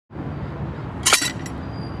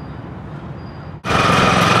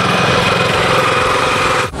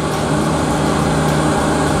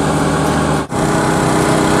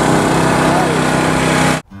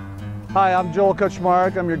Hi, I'm Joel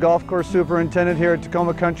Kuchmarek. I'm your golf course superintendent here at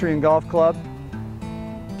Tacoma Country and Golf Club.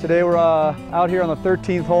 Today we're out here on the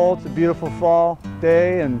 13th hole. It's a beautiful fall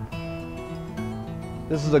day, and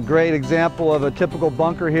this is a great example of a typical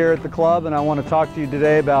bunker here at the club, and I want to talk to you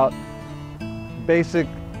today about basic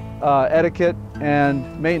etiquette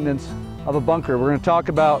and maintenance of a bunker. We're going to talk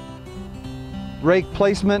about rake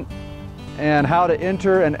placement and how to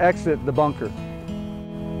enter and exit the bunker.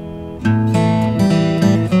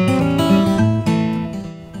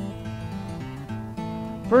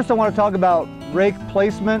 First, I want to talk about rake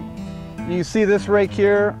placement. You see this rake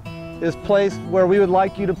here is placed where we would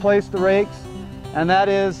like you to place the rakes, and that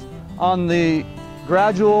is on the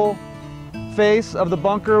gradual face of the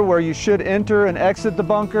bunker where you should enter and exit the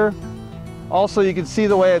bunker. Also, you can see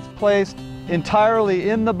the way it's placed entirely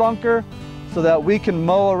in the bunker so that we can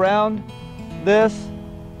mow around this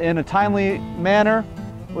in a timely manner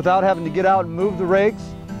without having to get out and move the rakes.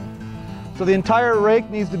 So the entire rake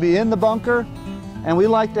needs to be in the bunker, and we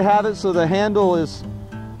like to have it so the handle is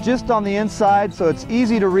just on the inside so it's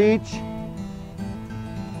easy to reach.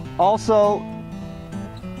 Also,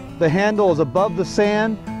 the handle is above the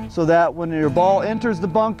sand so that when your ball enters the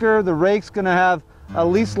bunker, the rake's going to have a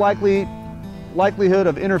least likelihood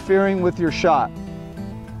of interfering with your shot.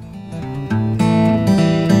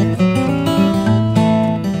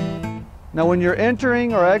 Now, when you're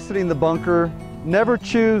entering or exiting the bunker, never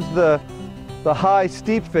choose the high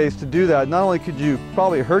steep face to do that. Not only could you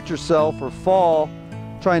probably hurt yourself or fall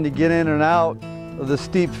trying to get in and out of the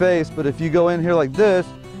steep face, but if you go in here like this,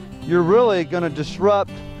 you're really going to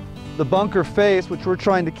disrupt the bunker face, which we're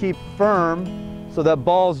trying to keep firm so that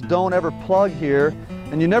balls don't ever plug here.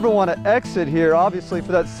 And you never want to exit here, obviously,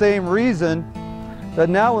 for that same reason, that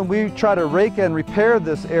now when we try to rake and repair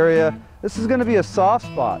this area, this is going to be a soft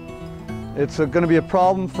spot. It's going to be a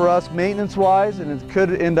problem for us maintenance-wise, and it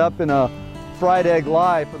could end up in a fried egg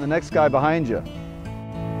lie for the next guy behind you.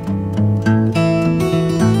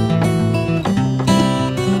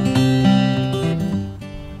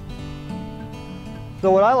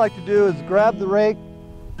 So what I like to do is grab the rake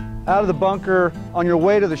out of the bunker on your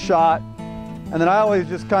way to the shot, and then I always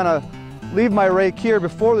just kind of leave my rake here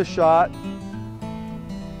before the shot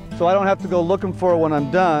so I don't have to go looking for it when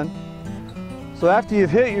I'm done. So after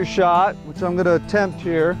you've hit your shot, which I'm going to attempt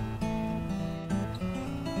here,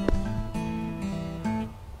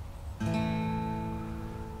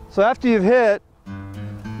 so after you've hit,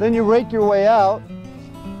 then you rake your way out.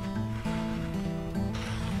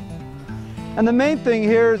 And the main thing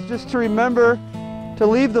here is just to remember to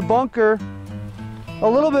leave the bunker a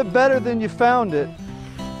little bit better than you found it.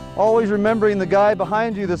 Always remembering the guy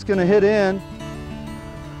behind you that's going to hit in.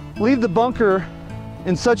 Leave the bunker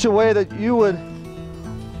in such a way that you would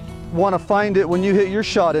want to find it when you hit your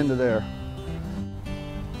shot into there.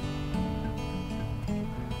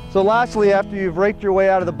 So lastly, after you've raked your way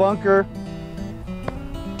out of the bunker,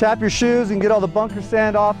 tap your shoes and get all the bunker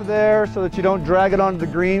sand off of there so that you don't drag it onto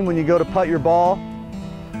the green when you go to putt your ball.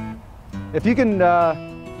 If you can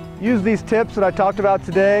use these tips that I talked about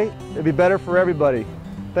today, it'd be better for everybody.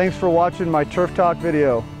 Thanks for watching my Turf Talk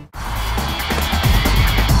video.